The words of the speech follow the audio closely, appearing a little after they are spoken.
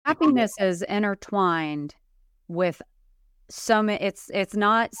happiness is intertwined with so many. It's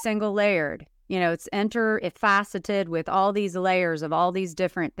not single layered. It's faceted with all these layers of all these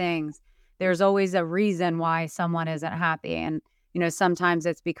different things. There's always a reason why someone isn't happy. And, sometimes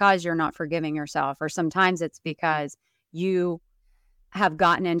it's because you're not forgiving yourself, or sometimes it's because you have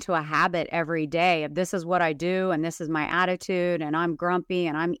gotten into a habit every day of this is what I do and this is my attitude and I'm grumpy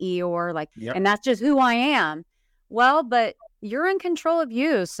and I'm Eeyore, and that's just who I am. Well, but you're in control of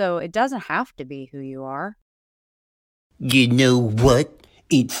you, so it doesn't have to be who you are. You know what?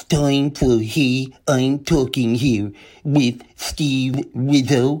 It's time for Hey, I'm Talking Here with Steve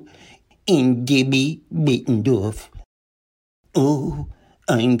Rizzo and Debbie Mittendorf. Oh,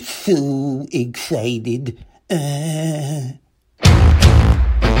 I'm so excited. Hello,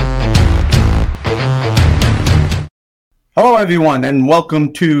 everyone, and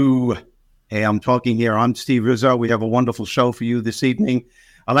welcome to Hey, I'm Talking Here. I'm Steve Rizzo. We have a wonderful show for you this evening.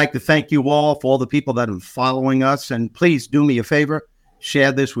 I'd like to thank you all for all the people that are following us, and please do me a favor.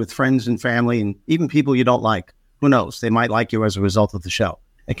 Share this with friends and family and even people you don't like. Who knows? They might like you as a result of the show.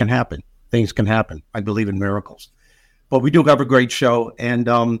 It can happen. Things can happen. I believe in miracles. But we do have a great show. And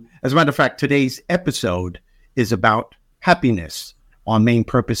as a matter of fact, today's episode is about happiness, our main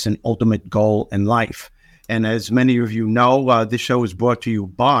purpose and ultimate goal in life. And as many of you know, this show is brought to you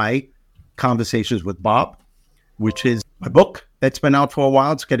by Conversations with Bob, which is my book that's been out for a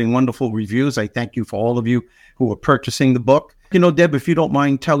while. It's getting wonderful reviews. I thank you for all of you who are purchasing the book. Deb, if you don't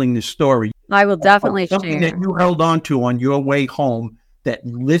mind telling the story. I will definitely share. Something that you held on to on your way home that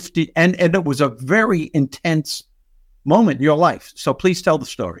lifted, and it was a very intense moment in your life. So please tell the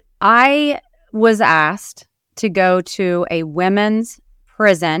story. I was asked to go to a women's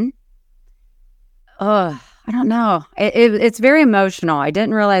prison. I don't know. It's very emotional. I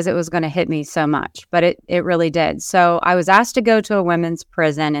didn't realize it was going to hit me so much, but it really did. So I was asked to go to a women's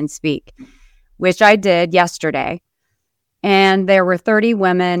prison and speak, which I did yesterday. And there were 30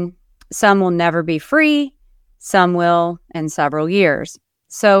 women. Some will never be free. Some will in several years.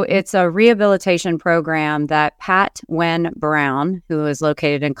 So it's a rehabilitation program that Pat Wynn Brown, who is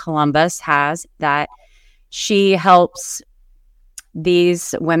located in Columbus, has, that she helps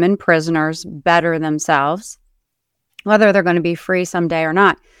these women prisoners better themselves, whether they're going to be free someday or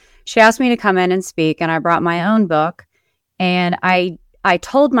not. She asked me to come in and speak, and I brought my own book. And I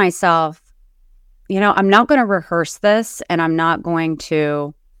told myself, I'm not going to rehearse this, and I'm not going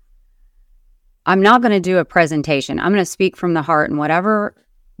to do a presentation. I'm going to speak from the heart, and whatever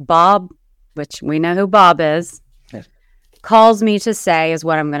Bob, which we know who Bob is, calls me to say is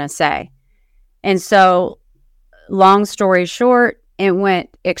what I'm going to say. And so, long story short, it went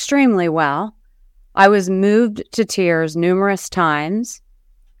extremely well. I was moved to tears numerous times.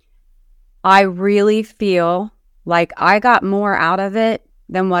 I really feel like I got more out of it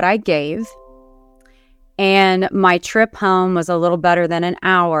than what I gave. And my trip home was a little better than an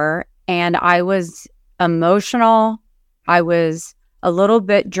hour, and I was emotional. I was a little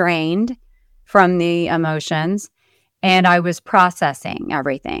bit drained from the emotions, and I was processing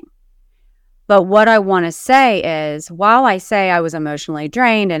everything. But what I want to say is, while I say I was emotionally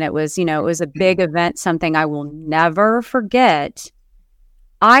drained and it was a big event, something I will never forget,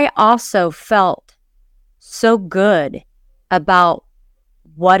 I also felt so good about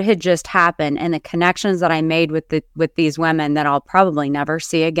what had just happened and the connections that I made with these women that I'll probably never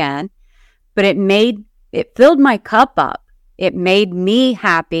see again. But it filled my cup up. It made me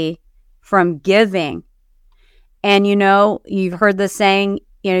happy from giving. And you've heard the saying,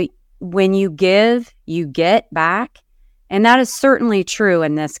 when you give, you get back. And that is certainly true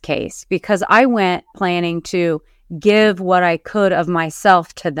in this case, because I went planning to give what I could of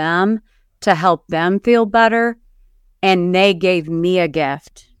myself to them to help them feel better. And they gave me a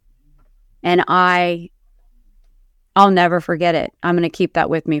gift. And I'll never forget it. I'm going to keep that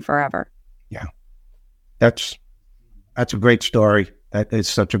with me forever. Yeah. That's a great story. That is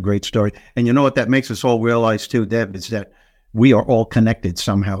such a great story. And you know what that makes us all realize too, Deb, is that we are all connected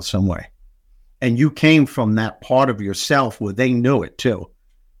somehow, some way. And you came from that part of yourself where they knew it too.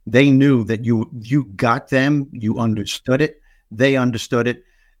 They knew that you got them, you understood it, they understood it.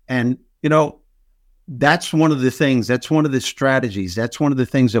 And, that's one of the things, that's one of the strategies, that's one of the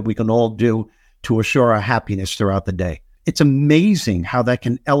things that we can all do to assure our happiness throughout the day. It's amazing how that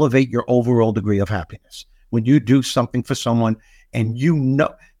can elevate your overall degree of happiness. When you do something for someone and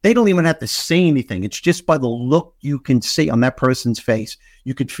they don't even have to say anything. It's just by the look you can see on that person's face.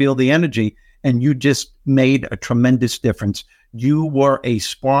 You could feel the energy, and you just made a tremendous difference. You were a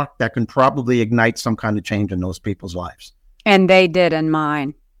spark that can probably ignite some kind of change in those people's lives. And they did in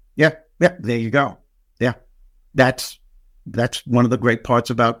mine. Yeah, there you go. Yeah, that's one of the great parts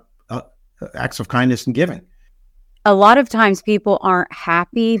about acts of kindness and giving. A lot of times people aren't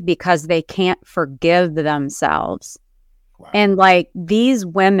happy because they can't forgive themselves. Wow. And like these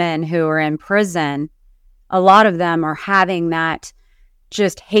women who are in prison, a lot of them are having that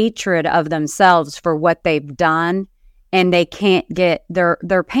just hatred of themselves for what they've done. And they can't get,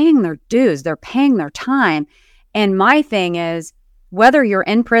 they're paying their dues, they're paying their time. And my thing is, whether you're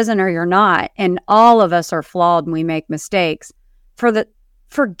in prison or you're not, and all of us are flawed and we make mistakes,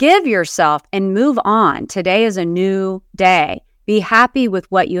 forgive yourself and move on. Today is a new day. Be happy with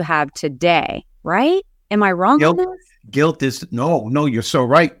what you have today, right? Am I wrong on this? Guilt is, no, you're so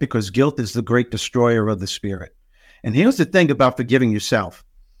right, because guilt is the great destroyer of the spirit. And here's the thing about forgiving yourself.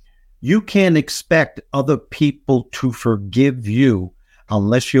 You can't expect other people to forgive you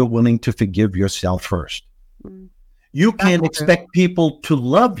unless you're willing to forgive yourself first. You can't expect people to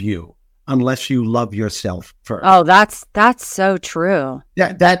love you unless you love yourself first. Oh, that's so true.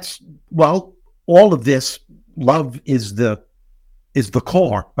 Well, all of this, love is the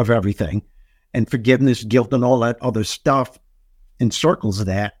core of everything, and forgiveness, guilt, and all that other stuff encircles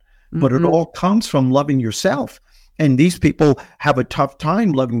that. But it all comes from loving yourself. And these people have a tough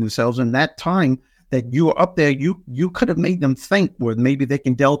time loving themselves. And that time that you were up there, you could have made them think, where maybe they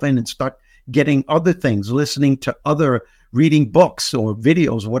can delve in and start getting other things, listening to other, reading books or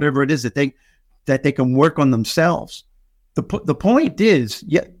videos, whatever it is that they can work on themselves. The point is,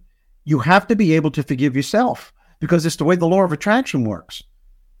 you have to be able to forgive yourself, because it's the way the law of attraction works.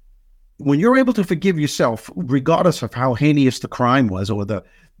 When you're able to forgive yourself, regardless of how heinous the crime was or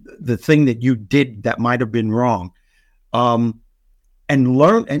the thing that you did that might have been wrong, and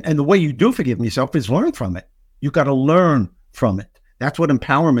learn, and the way you do forgive yourself is learn from it. You got to learn from it. That's what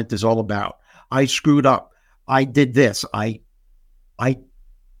empowerment is all about. I screwed up. I did this. I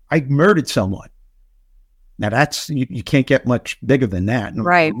murdered someone. Now that's, you can't get much bigger than that.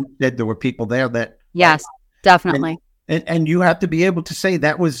 Right. There were people there that. Yes, definitely. And you have to be able to say,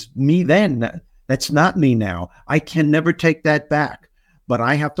 that was me then. That's not me now. I can never take that back. But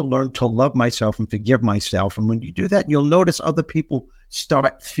I have to learn to love myself and forgive myself. And when you do that, you'll notice other people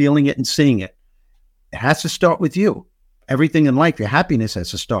start feeling it and seeing it. It has to start with you. Everything in life, your happiness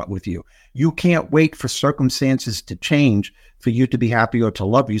has to start with you. You can't wait for circumstances to change for you to be happy or to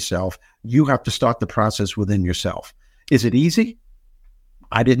love yourself. You have to start the process within yourself. Is it easy?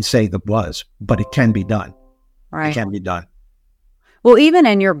 I didn't say that was, but it can be done. Right. It can be done. Well, even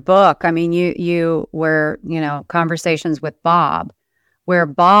in your book, I mean, you were, Conversations with Bob, where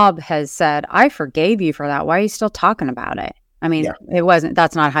Bob has said, I forgave you for that. Why are you still talking about it? I mean,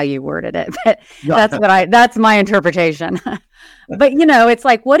 that's not how you worded it, but that's my interpretation. But, it's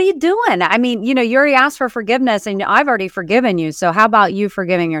like, what are you doing? I mean, you already asked for forgiveness and I've already forgiven you. So how about you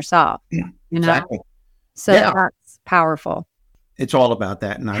forgiving yourself? Exactly. So that's powerful. It's all about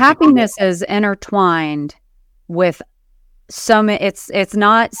that. And happiness is intertwined with it's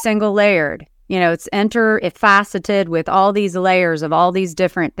not single layered. It's faceted with all these layers of all these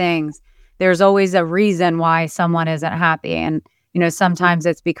different things. There's always a reason why someone isn't happy. And, sometimes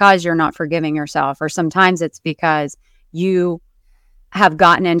it's because you're not forgiving yourself, or sometimes it's because you have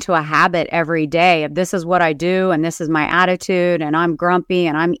gotten into a habit every day of, this is what I do, and this is my attitude, and I'm grumpy,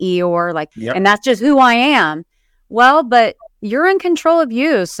 and I'm Eeyore, and that's just who I am. Well, but you're in control of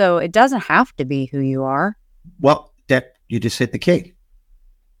you, so it doesn't have to be who you are. Well, that you just hit the key.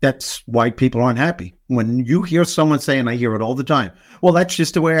 That's why people aren't happy. When you hear someone saying, I hear it all the time, well, that's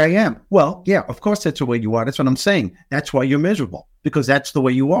just the way I am. Well, yeah, of course that's the way you are. That's what I'm saying. That's why you're miserable, because that's the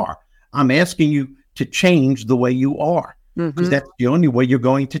way you are. I'm asking you to change the way you are, because that's the only way you're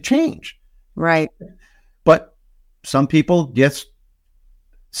going to change. Right. But some people just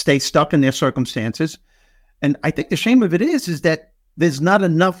stay stuck in their circumstances. And I think the shame of it is that there's not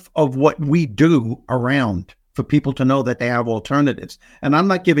enough of what we do around for people to know that they have alternatives. And I'm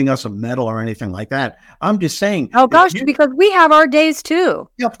not giving us a medal or anything like that. I'm just saying. Oh, gosh, because we have our days too.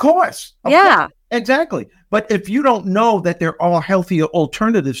 Yeah, of course. Of course. Exactly. But if you don't know that there are healthier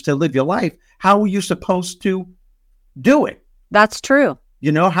alternatives to live your life, how are you supposed to do it? That's true.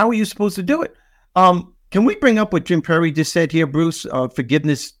 How are you supposed to do it? Can we bring up what Jim Perry just said here, Bruce?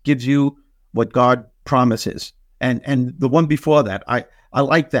 Forgiveness gives you what God promises. And the one before that, I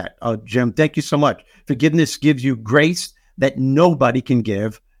like that, Jim. Thank you so much. Forgiveness gives you grace that nobody can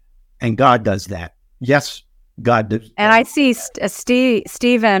give, and God does that. Yes, God does. And I see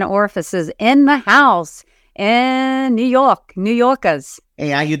Stephen Orphis is in the house in New York, New Yorkers. Hey,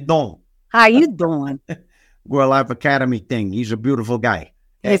 how you doing? How you doing? World Life Academy thing. He's a beautiful guy.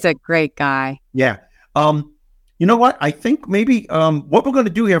 He's a great guy. Yeah. You know what? I think maybe what we're going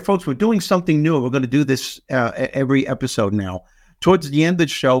to do here, folks, we're doing something new. We're going to do this every episode now. towards the end of the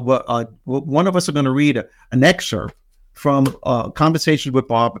show, one of us are going to read an excerpt from Conversations with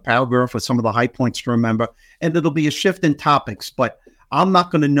Bob, a paragraph for some of the high points to remember, and it'll be a shift in topics. But I'm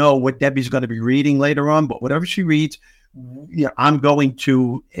not going to know what Debbie's going to be reading later on, but whatever she reads, I'm going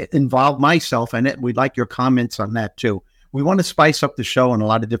to involve myself in it. We'd like your comments on that too. We want to spice up the show in a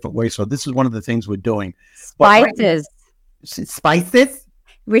lot of different ways, so this is one of the things we're doing. Spices. Spices?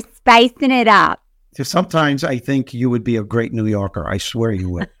 We're spicing it up. So sometimes I think you would be a great New Yorker. I swear you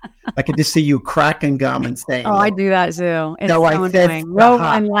would. I could just see you cracking gum and saying, "Oh, I do that too." It's no, so I said, annoying. No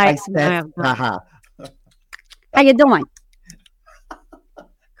one likes How you doing?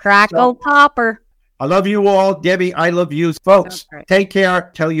 Crackle popper. I love you all. Debbie, I love you. Folks, take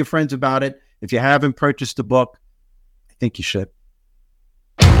care. Tell your friends about it. If you haven't purchased the book, I think you should.